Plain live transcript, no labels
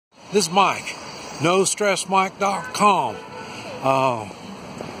This is Mike, NoStressMike.com.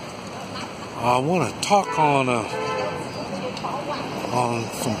 I want to talk on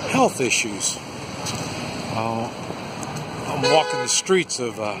some health issues. I'm walking the streets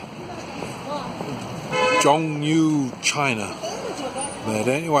of Zhongyu, China. But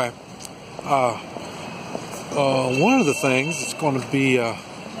anyway, one of the things is going to be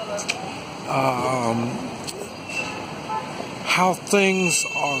how things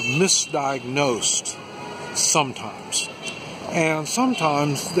are misdiagnosed sometimes. And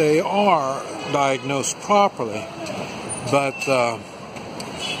sometimes they are diagnosed properly, but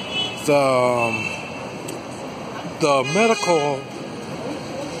the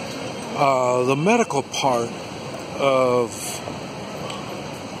medical part of,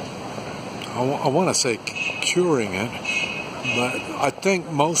 I want to say curing it, but I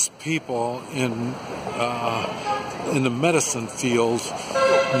think most people in the medicine field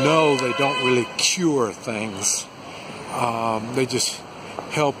know they don't really cure things. They just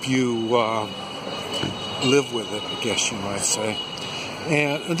help you live with it, I guess you might say.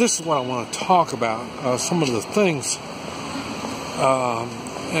 And this is what I want to talk about, some of the things.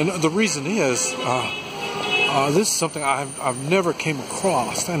 And the reason is, this is something I've never came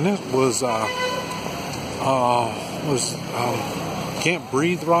across, and it was can't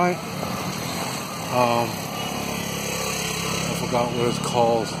breathe right. I forgot what it's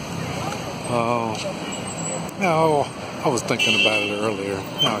called. No, I was thinking about it earlier.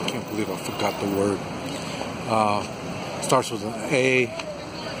 No, I can't believe I forgot the word. Starts with an A.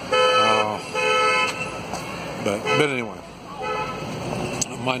 But anyway,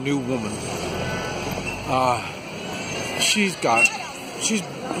 my new woman. She's got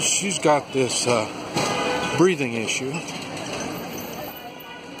this breathing issue,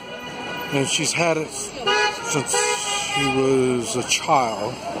 and she's had it since she was a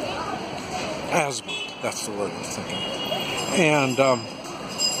child. Asthma, that's the word I'm thinking. And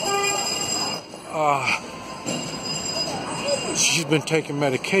she's been taking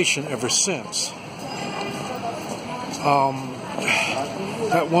medication ever since.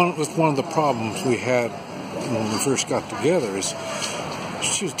 That was one of the problems we had when we first got together, is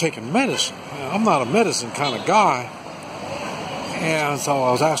she was taking medicine. I'm not a medicine kind of guy, and so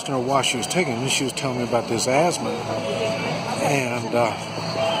I was asking her why she was taking it, and she was telling me about this asthma, and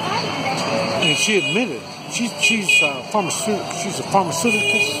she admitted she's a pharmaceuticist.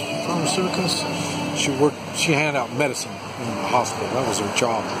 She handed out medicine in the hospital. That was her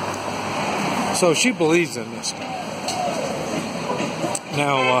job. So she believes in this.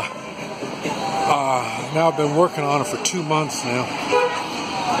 Now I've been working on it for 2 months now,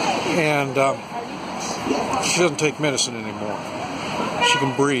 and she doesn't take medicine anymore. She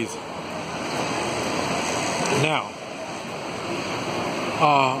can breathe. Now,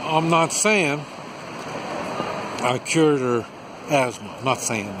 I'm not saying I cured her asthma. I'm not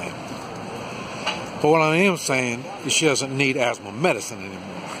saying that. But what I am saying is she doesn't need asthma medicine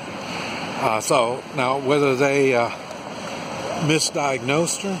anymore. So now, whether they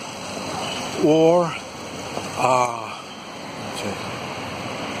misdiagnosed her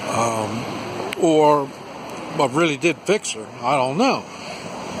or really did fix her, I don't know.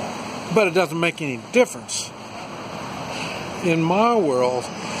 But it doesn't make any difference. In my world,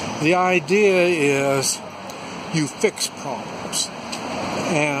 the idea is you fix problems,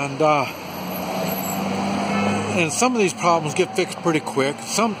 and some of these problems get fixed pretty quick.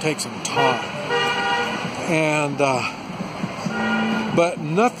 Some take some time, and but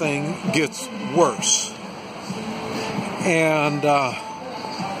nothing gets worse. And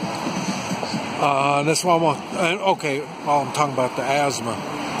that's why while I'm talking about the asthma,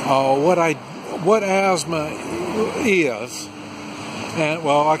 what asthma is, and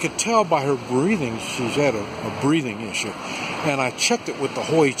well, I could tell by her breathing she's had a breathing issue, and I checked it with the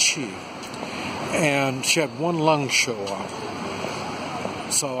Hoi Chi, and she had one lung show up,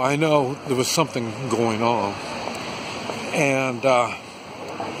 so I know there was something going on. And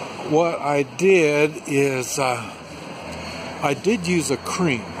what I did is I did use a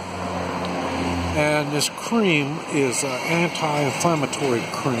cream, and this cream is an anti-inflammatory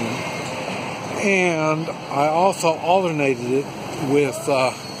cream, and I also alternated it with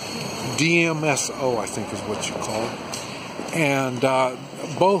DMSO, I think is what you call it, and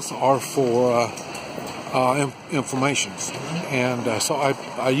both are for inflammations, and so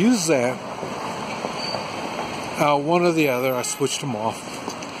I use that, one or the other. I switched them off,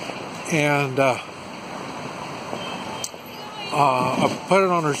 and I put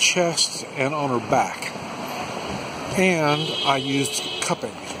it on her chest and on her back, and I used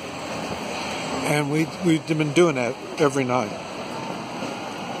cupping, and we've been doing that every night.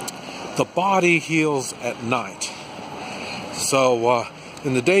 the body heals at night. So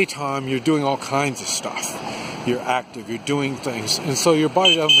in the daytime, you're doing all kinds of stuff. You're active, you're doing things, and so your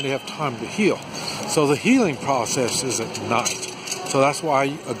body doesn't really have time to heal. So the healing process is at night. So that's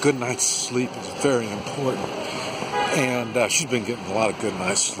why a good night's sleep is very important. And she's been getting a lot of good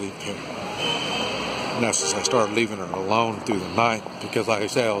night's sleep here. Now since I started leaving her alone through the night, because like I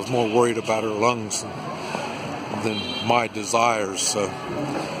say, I was more worried about her lungs than my desires. So,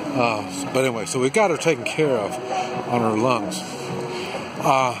 but anyway, so we got her taken care of on her lungs.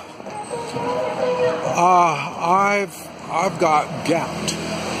 I've got gout,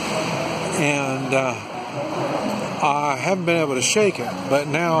 and I haven't been able to shake it. But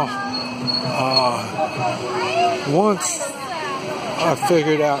now, once I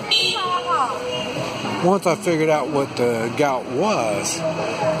figured out what the gout was,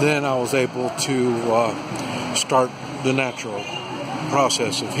 then I was able to start the natural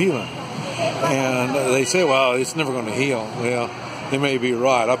process of healing. And they say, well, it's never going to heal. Well, they may be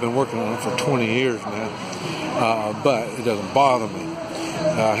right. I've been working on it for 20 years now, but it doesn't bother me.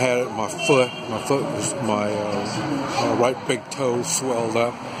 I had it in my foot. My foot was my right big toe swelled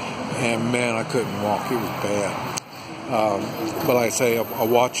up, and man, I couldn't walk. It was bad. But like I say,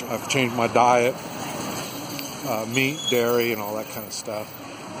 I've changed my diet, meat, dairy, and all that kind of stuff.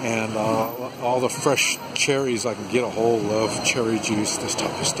 And all the fresh cherries I can get a hold of, cherry juice, this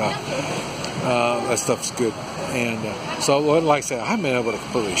type of stuff. That stuff's good. And so, like I said, I haven't been able to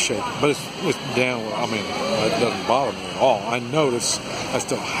completely shake it, but it's down. I mean, it doesn't bother me at all. I notice I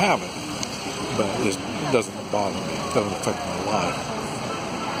still have it, but it doesn't bother me. It doesn't affect my life.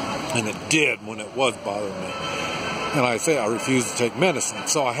 And it did when it was bothering me. And like I say, I refused to take medicine,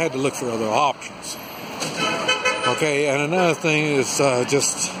 so I had to look for other options. Okay, and another thing is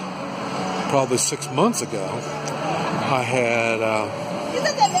just probably 6 months ago, I had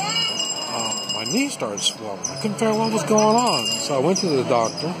my knee started swelling. I couldn't figure out what was going on. So I went to the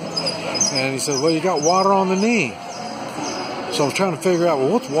doctor, and he said, well, you got water on the knee. So I was trying to figure out, well,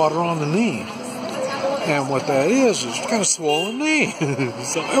 what's water on the knee? And what that is kind of swollen knee.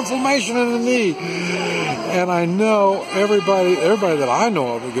 So inflammation in the knee. And I know everybody that I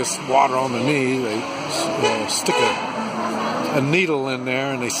know of who gets water on the knee, they stick a needle in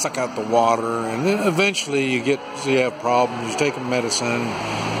there and they suck out the water, and then eventually you have problems. You take a medicine,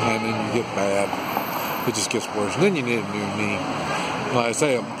 and then you get bad. It just gets worse. And then you need a new knee. Like I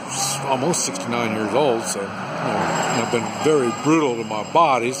say, I'm almost 69 years old, so I've been very brutal to my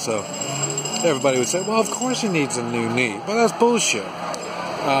body. So everybody would say, well, of course he needs a new knee. But that's bullshit.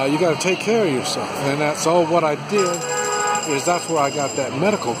 You got to take care of yourself. And that's all what I did, is that's where I got that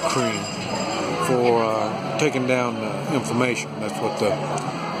medical cream for taking down inflammation. That's what the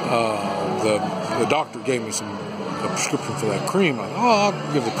doctor gave me a prescription for that cream. I thought,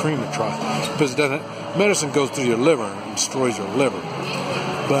 I'll give the cream a try. Because medicine goes through your liver and destroys your liver.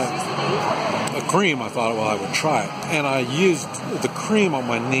 But a cream, I thought, well, I would try it. And I used the cream on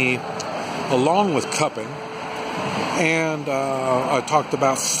my knee along with cupping. And I talked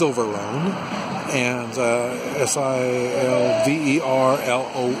about Silverlone, and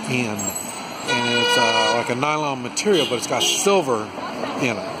Silverlon. And it's like a nylon material, but it's got silver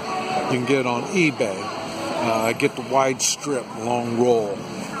in it. You can get it on eBay. I get the wide strip, long roll.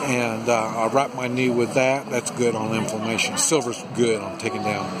 And I wrap my knee with that. That's good on inflammation. Silver's good on taking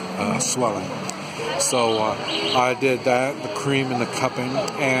down swelling. So I did that, the cream and the cupping.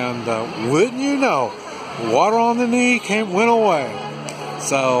 And wouldn't you know, water on the knee went away.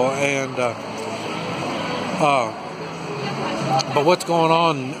 So, and but what's going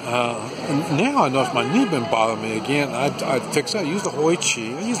on now? I notice my knee been bothering me again. I fix that. I use the Hoi Chi.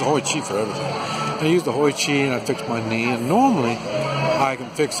 I use the Hoi Chi for everything. I use the Hoi Chi and I fix my knee. And normally I can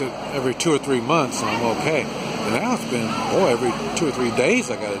fix it every 2 or 3 months and I'm okay. And now it's been, every 2 or 3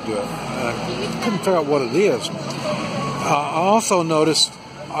 days I got to do it. And I couldn't figure out what it is. I also noticed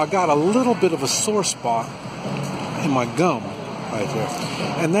I got a little bit of a sore spot in my gum right there.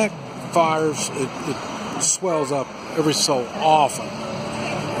 And that fires, it swells up every so often.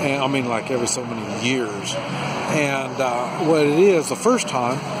 And I mean, like every so many years. And what it is, the first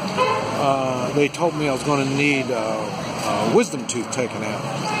time, they told me I was going to need a wisdom tooth taken out.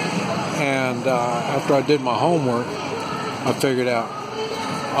 And after I did my homework, I figured out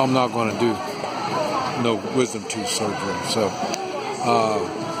I'm not going to do no wisdom tooth surgery.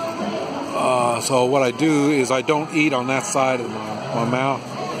 So what I do is I don't eat on that side of my mouth.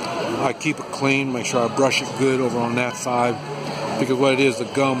 I keep it clean, make sure I brush it good over on that side, because what it is, the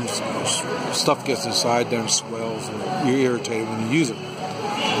gums, stuff gets inside there and swells, and you're irritated when you use it.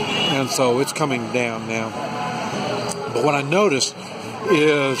 And so it's coming down now. But what I noticed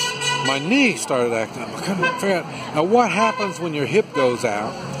is my knee started acting up. I couldn't figure out. Now, what happens when your hip goes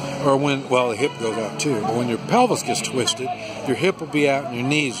out, or when, well, the hip goes out too, but when your pelvis gets twisted, your hip will be out and your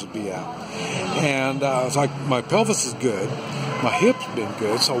knees will be out. And it's like, my pelvis is good, my hip's been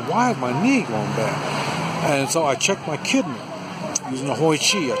good, so why is my knee going bad? And so I checked my kidney. Using a Hoi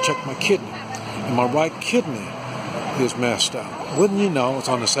Chi, I checked my kidney. And my right kidney is messed up. Wouldn't you know, it's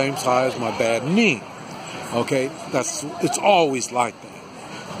on the same side as my bad knee. Okay, it's always like that.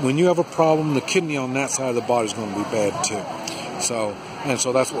 When you have a problem, the kidney on that side of the body is going to be bad too. So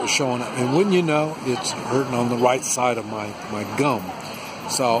that's what was showing up. And wouldn't you know, it's hurting on the right side of my gum.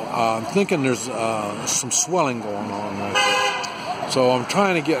 So I'm thinking there's some swelling going on right there. So I'm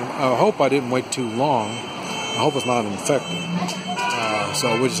trying to I hope I didn't wait too long. I hope it's not infected.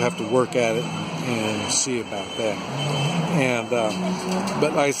 So we just have to work at it and see about that. And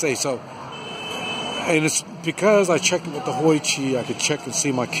but like I say, and it's because I checked it with the Hoi Chi, I could check and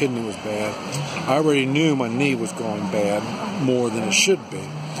see my kidney was bad. I already knew my knee was going bad more than it should be.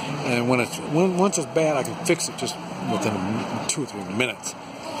 And once it's bad, I can fix it just within 2 or 3 minutes.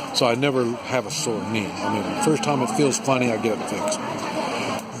 So I never have a sore knee. I mean, the first time it feels funny, I get it fixed.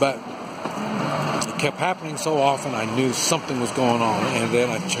 But it kept happening so often, I knew something was going on. And then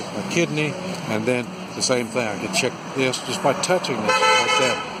I checked my kidney, and then the same thing. I could check this just by touching this like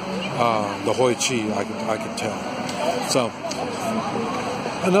that. The Hoi Chi, I could tell. So,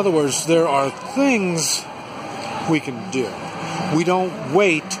 in other words, there are things we can do. We don't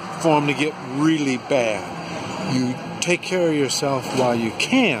wait for them to get really bad. You take care of yourself while you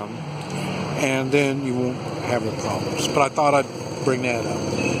can, and then you won't have the problems. But I thought I'd bring that up.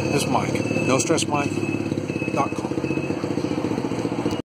 This is Mike. NoStressMike.com.